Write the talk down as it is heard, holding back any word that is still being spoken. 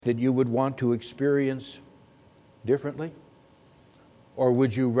that you would want to experience differently? Or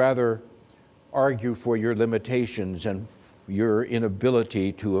would you rather argue for your limitations and your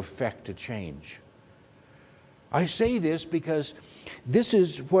inability to effect a change? I say this because this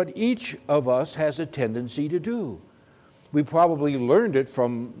is what each of us has a tendency to do. We probably learned it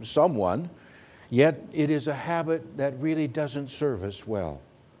from someone, yet it is a habit that really doesn't serve us well.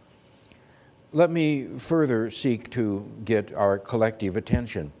 Let me further seek to get our collective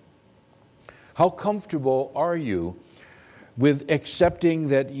attention. How comfortable are you with accepting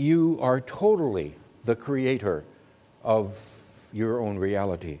that you are totally the creator of your own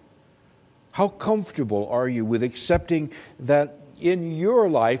reality? How comfortable are you with accepting that in your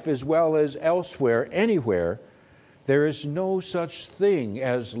life, as well as elsewhere, anywhere, there is no such thing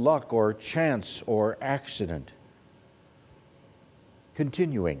as luck or chance or accident?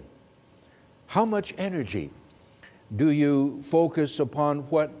 Continuing, how much energy do you focus upon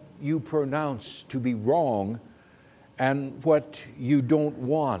what you pronounce to be wrong and what you don't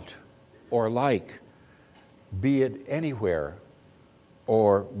want or like, be it anywhere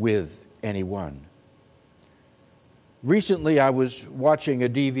or with anyone? Recently, I was watching a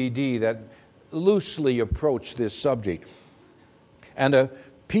DVD that loosely approached this subject, and a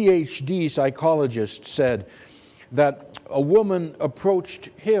PhD psychologist said that a woman approached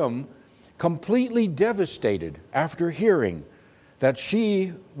him completely devastated after hearing that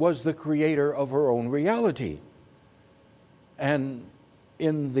she was the creator of her own reality. And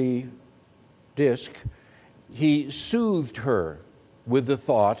in the disc, he soothed her with the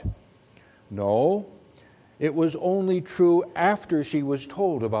thought, no, it was only true after she was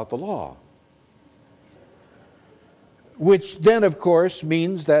told about the law. Which then, of course,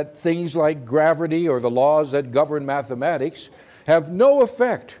 means that things like gravity or the laws that govern mathematics have no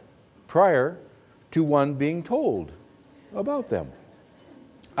effect prior to one being told about them.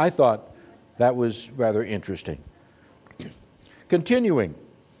 I thought that was rather interesting. Continuing,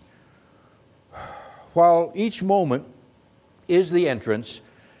 while each moment is the entrance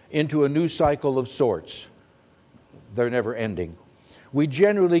into a new cycle of sorts, they're never ending, we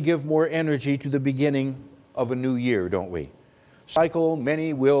generally give more energy to the beginning of a new year, don't we? Cycle,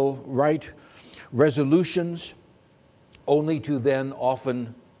 many will write resolutions only to then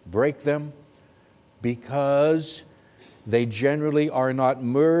often break them because they generally are not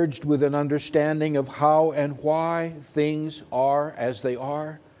merged with an understanding of how and why things are as they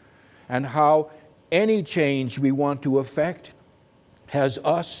are, and how any change we want to effect has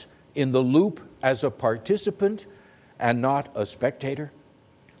us in the loop as a participant and not a spectator.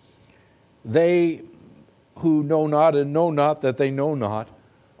 They who know not and know not that they know not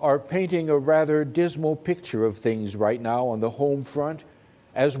are painting a rather dismal picture of things right now on the home front,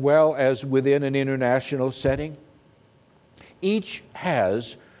 as well as within an international setting. Each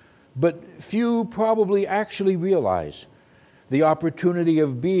has, but few probably actually realize, the opportunity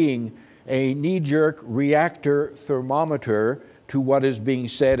of being a knee-jerk reactor thermometer to what is being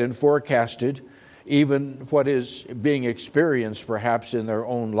said and forecasted, even what is being experienced perhaps in their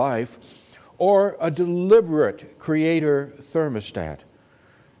own life, or a deliberate creator thermostat.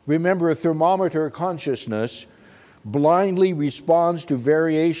 Remember, a thermometer consciousness blindly responds to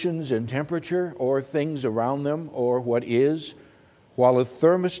variations in temperature or things around them or what is, while a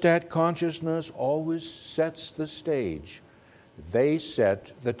thermostat consciousness always sets the stage. They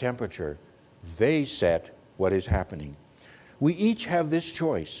set the temperature. They set what is happening. We each have this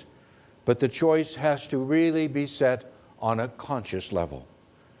choice, but the choice has to really be set on a conscious level.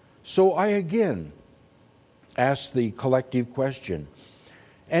 So I again ask the collective question,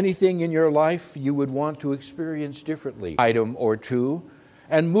 anything in your life you would want to experience differently? Item or two,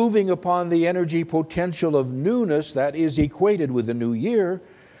 and moving upon the energy potential of newness that is equated with the new year,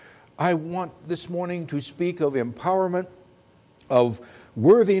 I want this morning to speak of empowerment, of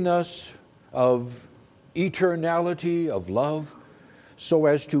worthiness, of eternality, of love, so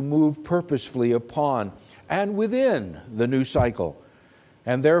as to move purposefully upon and within the new cycle,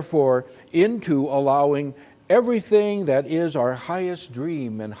 and therefore into allowing everything that is our highest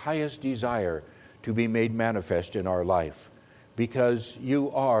dream and highest desire to be made manifest in our life, because you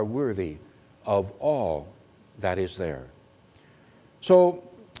are worthy of all that is there. So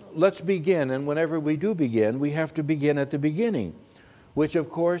let's begin, and whenever we do begin, we have to begin at the beginning, which of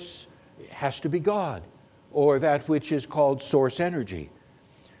course has to be God, or that which is called source energy.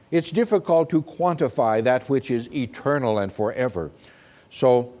 It's difficult to quantify that which is eternal and forever.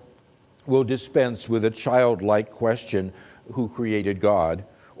 So we'll dispense with a childlike question, who created God,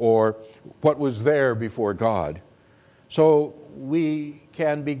 or what was there before God. So we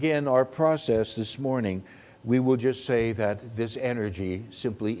can begin our process this morning we will just say that this energy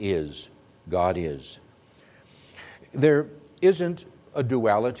simply is. God is. There isn't a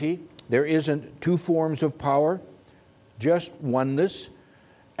duality. There isn't two forms of power, just oneness.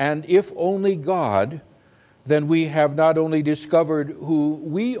 And if only God, then we have not only discovered who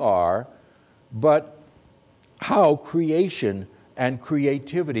we are, but how creation and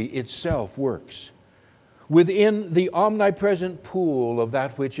creativity itself works. Within the omnipresent pool of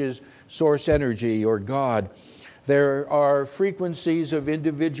that which is source energy or God, there are frequencies of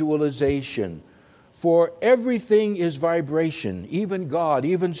individualization. For everything is vibration, even God,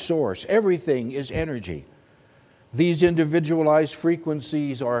 even source, everything is energy. These individualized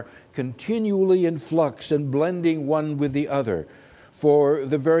frequencies are continually in flux and blending one with the other. For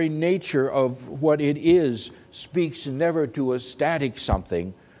the very nature of what it is speaks never to a static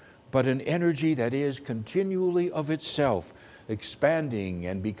something, but an energy that is continually of itself, expanding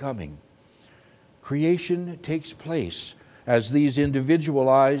and becoming. Creation takes place as these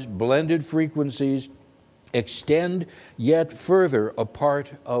individualized, blended frequencies extend yet further a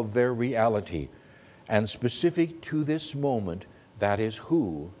part of their reality. And specific to this moment, that is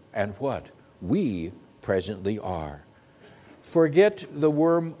who and what we presently are. Forget the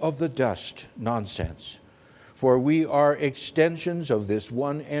worm of the dust nonsense, for we are extensions of this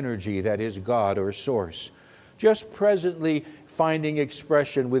one energy that is God or source, just presently finding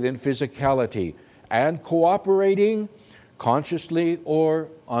expression within physicality and cooperating consciously or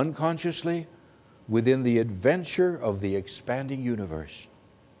unconsciously within the adventure of the expanding universe.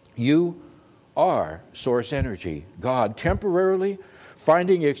 You are source energy, God temporarily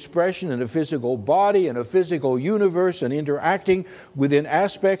finding expression in a physical body, in a physical universe, and interacting within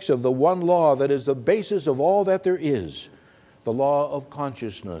aspects of the one law that is the basis of all that there is, the law of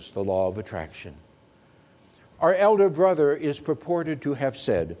consciousness, the law of attraction. Our elder brother is purported to have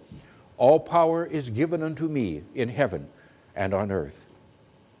said, "All power is given unto me in heaven and on earth."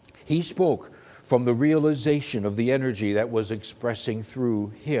 He spoke from the realization of the energy that was expressing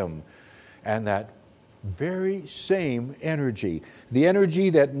through him, and that very same energy, the energy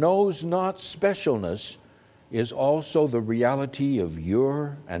that knows not specialness, is also the reality of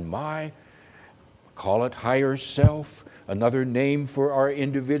your and my, call it higher self, another name for our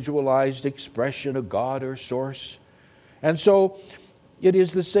individualized expression of God or source. And so it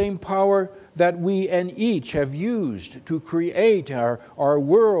is the same power that we and each have used to create our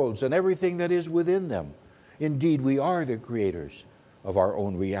worlds and everything that is within them. Indeed, we are the creators of our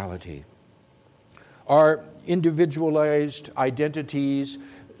own reality. Our individualized identities,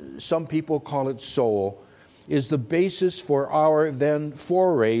 some people call it soul, is the basis for our then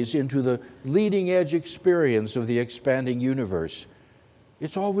forays into the leading edge experience of the expanding universe.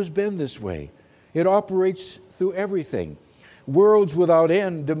 It's always been this way. It operates through everything. Worlds without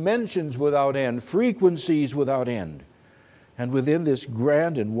end, dimensions without end, frequencies without end. And within this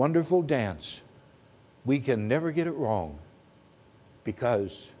grand and wonderful dance, we can never get it wrong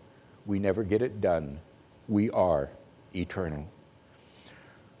because we never get it done. We are eternal.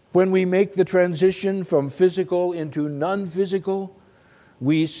 When we make the transition from physical into non-physical,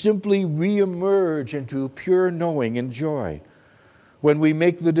 we simply re-emerge into pure knowing and joy. When we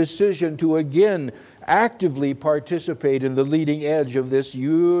make the decision to again actively participate in the leading edge of this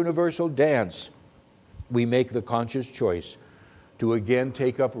universal dance, we make the conscious choice to again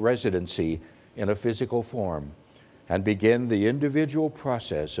take up residency in a physical form and begin the individual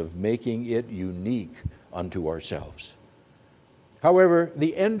process of making it unique unto ourselves. However,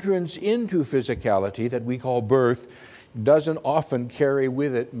 the entrance into physicality that we call birth doesn't often carry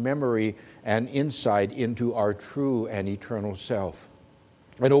with it memory and insight into our true and eternal self.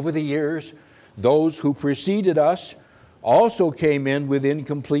 And over the years, those who preceded us also came in with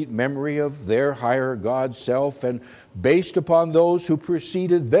incomplete memory of their higher God self, and based upon those who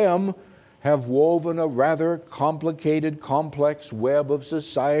preceded them, have woven a rather complicated, complex web of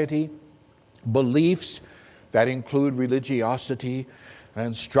society, beliefs that include religiosity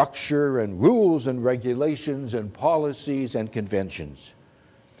and structure and rules and regulations and policies and conventions.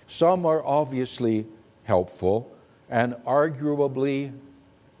 Some are obviously helpful and arguably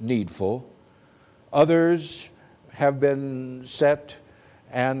needful. Others have been set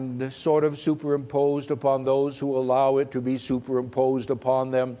and sort of superimposed upon those who allow it to be superimposed upon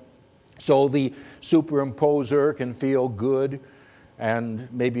them, so the superimposer can feel good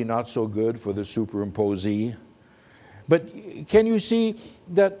and maybe not so good for the superimposee. But can you see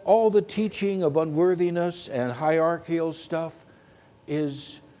that all the teaching of unworthiness and hierarchical stuff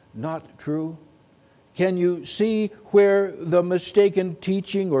is not true? Can you see where the mistaken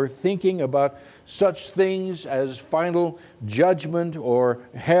teaching or thinking about such things as final judgment or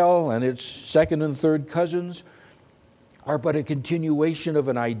hell and its second and third cousins are but a continuation of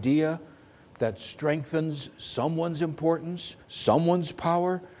an idea that strengthens someone's importance, someone's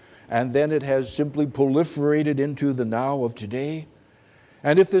power, and then it has simply proliferated into the now of today?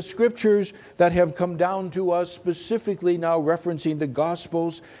 And if the scriptures that have come down to us, specifically now referencing the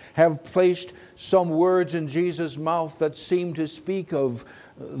Gospels, have placed some words in Jesus' mouth that seem to speak of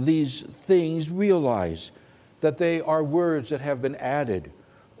these things, realize that they are words that have been added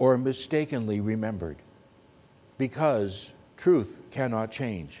or mistakenly remembered, because truth cannot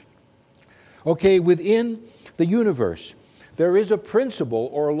change. Okay, within the universe, there is a principle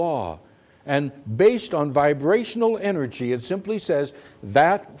or law, and based on vibrational energy, it simply says,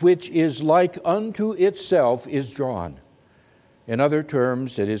 that which is like unto itself is drawn. In other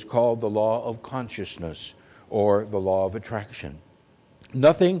terms, it is called the law of consciousness or the law of attraction.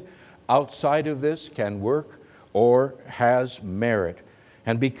 Nothing outside of this can work or has merit.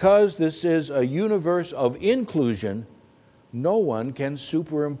 And because this is a universe of inclusion, no one can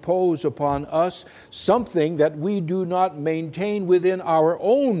superimpose upon us something that we do not maintain within our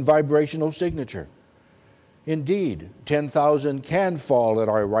own vibrational signature. Indeed, 10,000 can fall at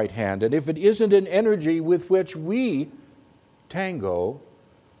our right hand, and if it isn't an energy with which we tango,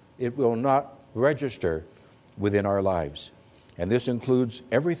 it will not register within our lives. And this includes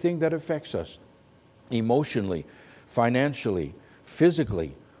everything that affects us, emotionally, financially,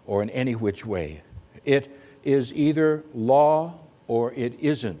 physically, or in any which way. It is either law or it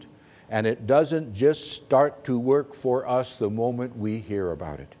isn't. And it doesn't just start to work for us the moment we hear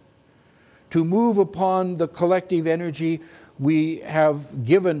about it. To move upon the collective energy we have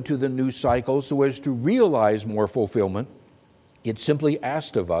given to the new cycle so as to realize more fulfillment, it simply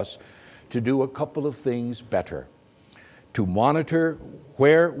asked of us to do a couple of things better. To monitor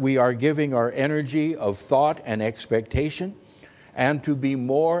where we are giving our energy of thought and expectation, and to be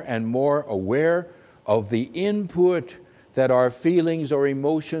more and more aware of the input that our feelings or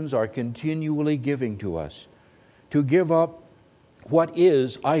emotions are continually giving to us. To give up what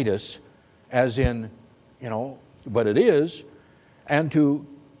is itis, as in, but it is, and to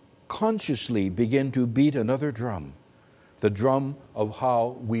consciously begin to beat another drum, the drum of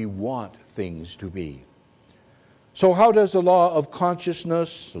how we want things to be. So how does the law of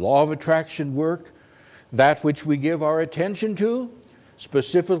consciousness, the law of attraction work? That which we give our attention to,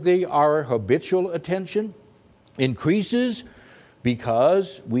 specifically our habitual attention, increases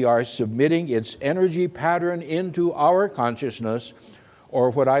because we are submitting its energy pattern into our consciousness, or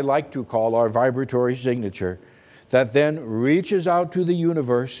what I like to call our vibratory signature, that then reaches out to the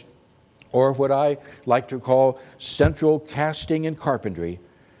universe, or what I like to call central casting and carpentry.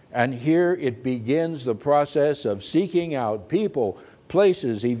 And here it begins the process of seeking out people,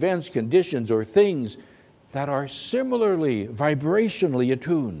 places, events, conditions, or things that are similarly vibrationally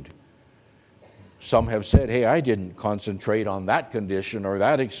attuned. Some have said, hey, I didn't concentrate on that condition or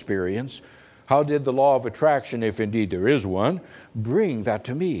that experience. How did the law of attraction, if indeed there is one, bring that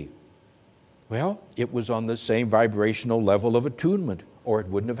to me? Well, it was on the same vibrational level of attunement, or it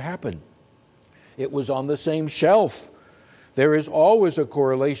wouldn't have happened. It was on the same shelf. There is always a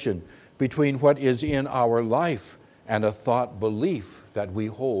correlation between what is in our life and a thought belief that we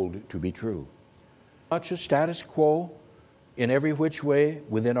hold to be true. Not just status quo in every which way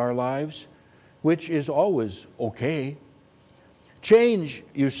within our lives, which is always okay. Change,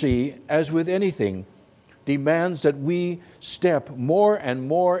 you see, as with anything, demands that we step more and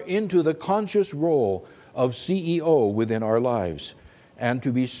more into the conscious role of CEO within our lives, and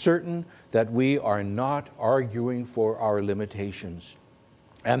to be certain that we are not arguing for our limitations,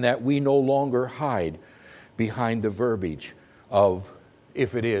 and that we no longer hide behind the verbiage of,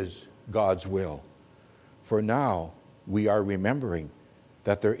 if it is God's will. For now, we are remembering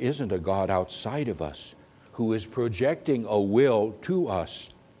that there isn't a God outside of us who is projecting a will to us,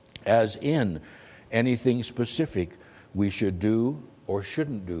 as in anything specific we should do or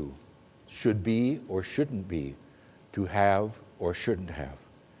shouldn't do, should be or shouldn't be, to have or shouldn't have.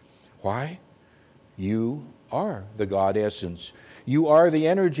 Why? You are the God essence. You are the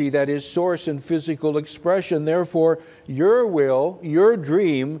energy that is source and physical expression. Therefore, your will, your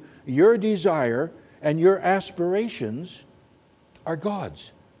dream, your desire, and your aspirations are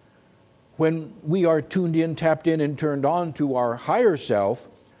God's. When we are tuned in, tapped in, and turned on to our higher self,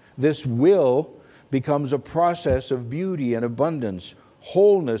 this will becomes a process of beauty and abundance,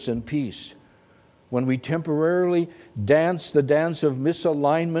 wholeness and peace. When we temporarily dance the dance of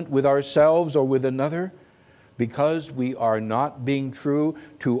misalignment with ourselves or with another, because we are not being true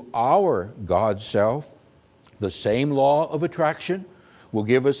to our God self, the same law of attraction will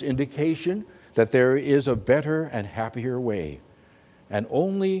give us indication that there is a better and happier way. And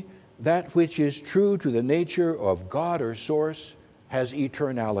only that which is true to the nature of God or source has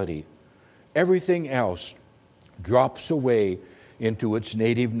eternality. Everything else drops away into its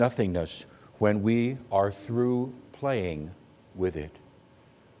native nothingness when we are through playing with it.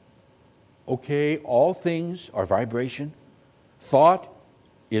 Okay, all things are vibration. Thought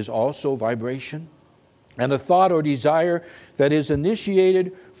is also vibration. And a thought or desire that is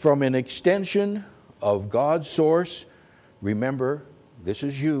initiated from an extension of God's source, remember, this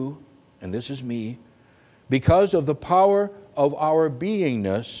is you and this is me. Because of the power of our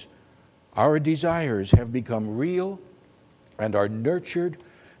beingness, our desires have become real and are nurtured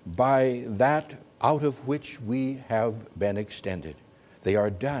by that out of which we have been extended. They are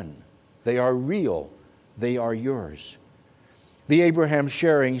done. They are real. They are yours. The Abraham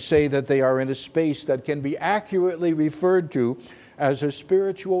sharing say that they are in a space that can be accurately referred to as a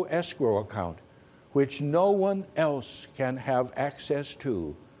spiritual escrow account, which no one else can have access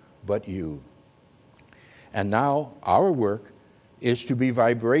to but you. And now our work is to be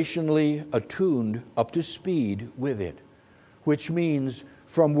vibrationally attuned up to speed with it, which means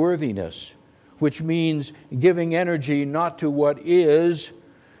from worthiness, which means giving energy not to what is,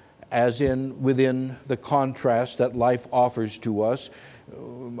 as in within the contrast that life offers to us.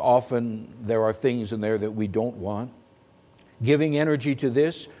 Often there are things in there that we don't want. Giving energy to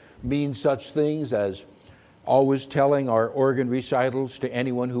this means such things as always telling our organ recitals to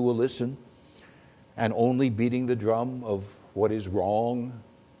anyone who will listen, and only beating the drum of what is wrong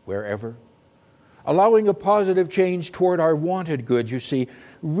wherever. Allowing a positive change toward our wanted good, you see,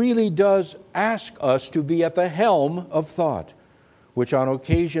 really does ask us to be at the helm of thought, which on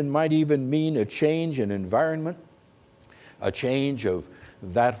occasion might even mean a change in environment, a change of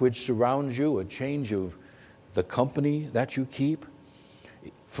that which surrounds you, a change of the company that you keep.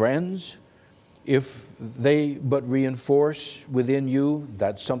 Friends, if they but reinforce within you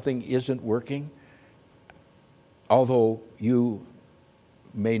that something isn't working, although you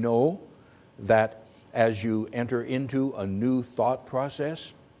may know that as you enter into a new thought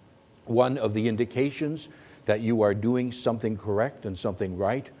process, one of the indications that you are doing something correct and something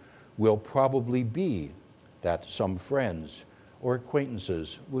right will probably be that some friends or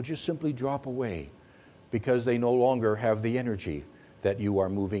acquaintances will just simply drop away because they no longer have the energy that you are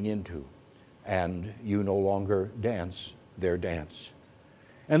moving into, and you no longer dance their dance.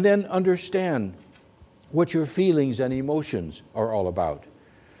 And then understand what your feelings and emotions are all about.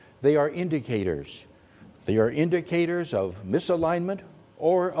 They are indicators. They are indicators of misalignment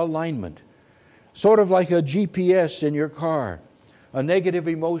or alignment. Sort of like a GPS in your car. A negative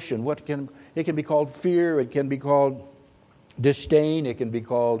emotion, it can be called fear, it can be called disdain, it can be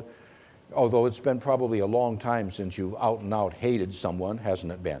called, although it's been probably a long time since you've out and out hated someone,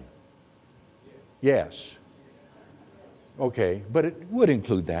 hasn't it been? Yes. Okay, but it would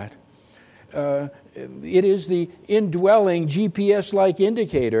include that. It is the indwelling GPS-like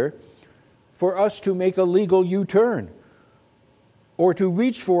indicator for us to make a legal U-turn, or to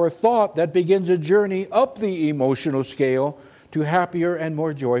reach for a thought that begins a journey up the emotional scale to happier and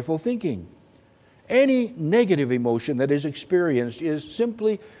more joyful thinking. Any negative emotion that is experienced is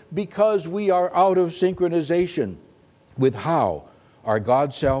simply because we are out of synchronization with how our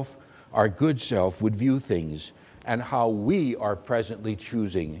God self, our good self would view things, and how we are presently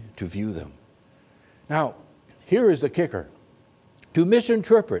choosing to view them. Now, here is the kicker. To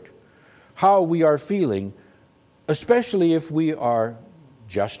misinterpret how we are feeling, especially if we are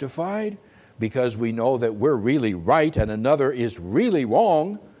justified because we know that we're really right and another is really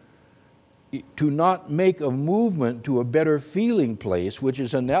wrong, to not make a movement to a better feeling place, which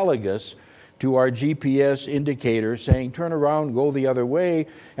is analogous to our GPS indicator saying turn around, go the other way,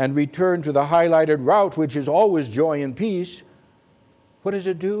 and return to the highlighted route, which is always joy and peace. What does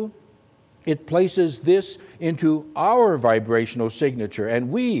it do? It places this into our vibrational signature,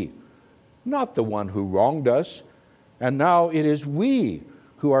 and we, not the one who wronged us, and now it is we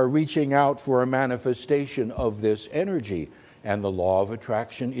who are reaching out for a manifestation of this energy, and the law of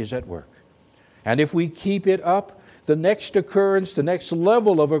attraction is at work. And if we keep it up, the next occurrence, the next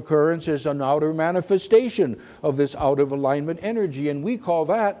level of occurrence is an outer manifestation of this out of alignment energy, and we call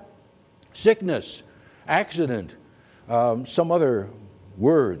that sickness, accident, some other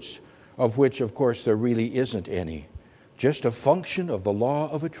words, of which, of course, there really isn't any. Just a function of the law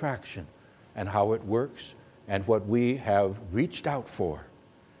of attraction and how it works and what we have reached out for.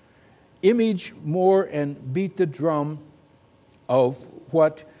 Image more and beat the drum of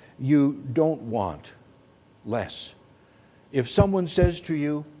what you don't want. less. If someone says to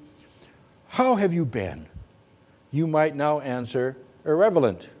you, "How have you been?" you might now answer,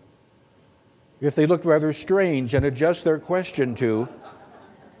 "Irrelevant." If they look rather strange and adjust their question to,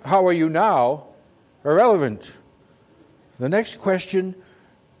 "How are you now?" Irrelevant. The next question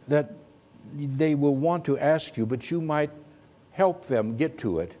that they will want to ask you, but you might help them get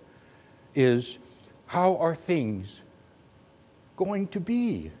to it, is, "How are things going to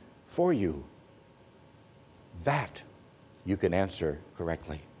be for you?" That you can answer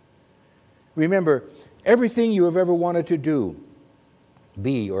correctly. Remember, everything you have ever wanted to do,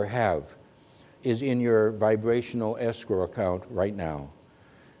 be, or have is in your vibrational escrow account right now.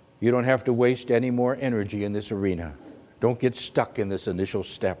 You don't have to waste any more energy in this arena. Don't get stuck in this initial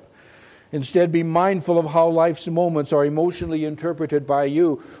step. Instead, be mindful of how life's moments are emotionally interpreted by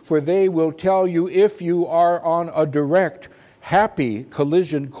you, for they will tell you if you are on a direct, happy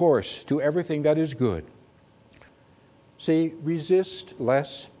collision course to everything that is good. See, resist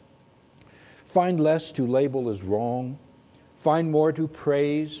less. Find less to label as wrong. Find more to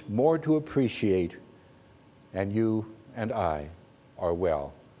praise, more to appreciate, and you and I are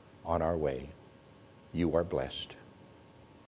well on our way. You are blessed.